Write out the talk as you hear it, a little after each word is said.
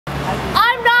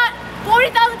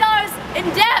and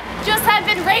Deb just had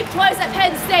been raped twice at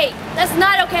Penn State. That's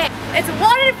not okay. It's 1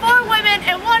 in 4 women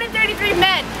and 1 in 33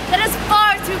 men. That is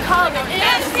far too common.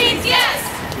 Yes means yes.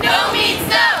 No means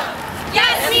no.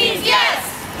 Yes means yes.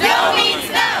 No means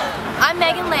no. I'm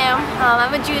Megan Lamb.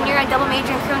 I'm a junior. I double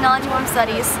major in criminology and women's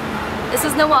studies. This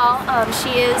is Noelle.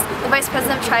 She is the vice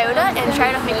president of Triota, and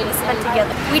Triota making this event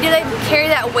together. We did a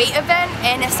carry that weight event,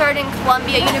 and it started in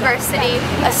Columbia University.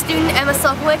 A student, Emma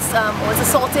Sulkowicz, was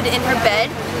assaulted in her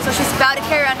bed, so she's about to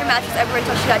carry around her mattress everywhere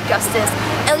until she got justice.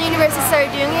 The university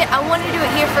started doing it. I wanted to do it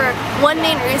here for one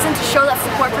main reason, to show that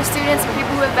support for students, for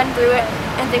people who have been through it,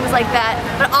 and things like that.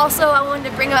 But also I wanted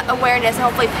to bring awareness, and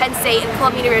hopefully Penn State and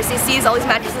Columbia University sees all these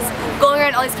mattresses going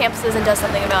around all these campuses and does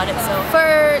something about it. So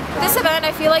for this event,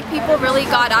 I feel like people really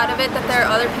got out of it that there are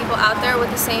other people out there with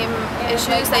the same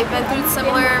issues. They've been through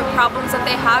similar problems, that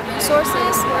they have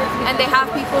resources and they have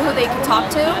people who they can talk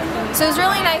to. So it was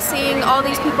really nice seeing all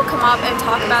these people come up and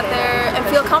talk about and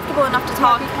feel comfortable enough to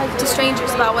talk to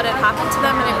strangers about what had happened to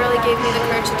them, and it really gave me the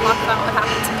courage to talk about what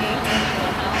happened to me.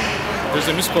 There's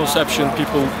a misconception.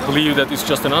 People believe that it's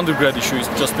just an undergrad issue, it's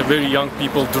just a very young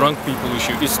people, drunk people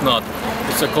issue. It's not.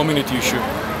 It's a community issue.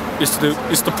 It's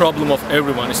the problem of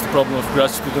everyone. It's the problem of grad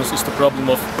students, it's the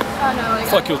problem of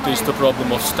faculty, it's the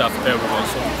problem of staff, everyone.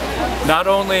 So not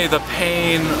only the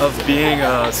pain of being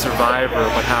a survivor,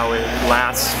 but how it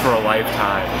lasts for a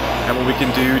lifetime, and what we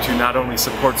can do to not only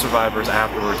support survivors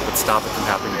afterwards, but stop it from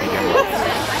happening to begin with.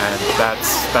 And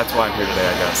that's why I'm here today,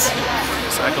 I guess.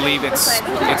 So I believe it's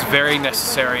very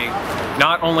necessary,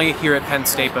 not only here at Penn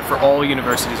State, but for all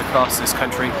universities across this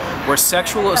country, where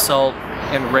sexual assault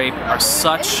and rape are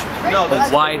such a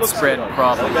widespread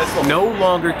problem. No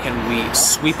longer can we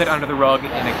sweep it under the rug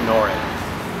and ignore it.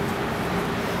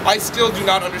 I still do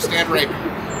not understand rape,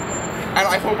 and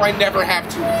I hope I never have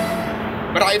to,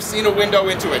 but I have seen a window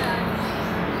into it,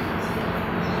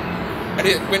 and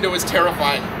that window is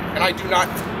terrifying, and I do not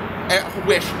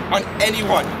wish on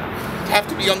anyone to have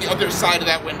to be on the other side of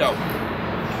that window.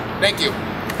 Thank you.